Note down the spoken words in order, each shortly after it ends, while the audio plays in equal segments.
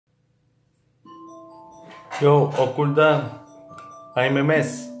Yo, Occult Dan, I'm a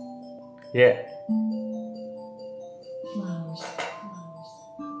mess. Yeah.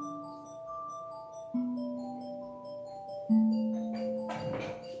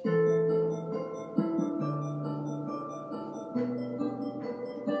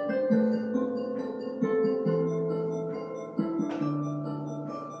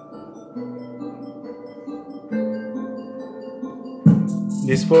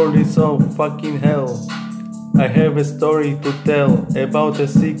 This world is so fucking hell. I have a story to tell about a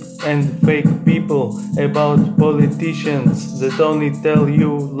sick and fake people, about politicians that only tell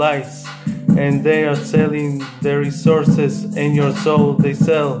you lies, and they are selling their resources and your soul they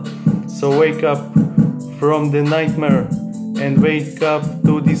sell. So wake up from the nightmare and wake up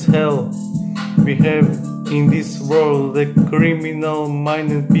to this hell. We have in this world the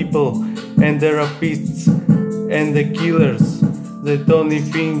criminal-minded people and the rapists and the killers that only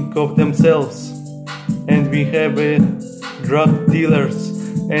think of themselves, and we have drug dealers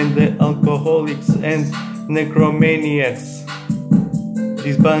and the alcoholics and necromaniacs.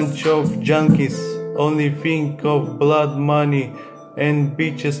 This bunch of junkies only think of blood, money and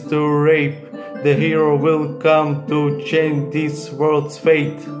bitches to rape. The hero will come to change this world's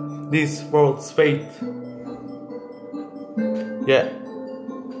fate. This world's fate. Yeah.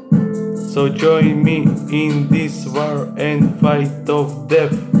 So join me in this war and fight of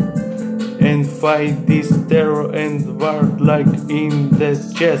death, and fight this terror and war like in the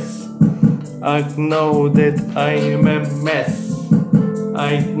chess. I know that I am a mess.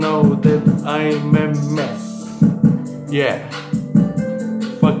 I know that I am a mess. Yeah.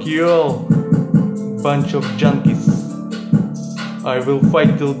 Fuck you all, bunch of junkies. I will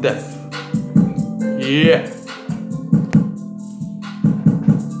fight till death. Yeah.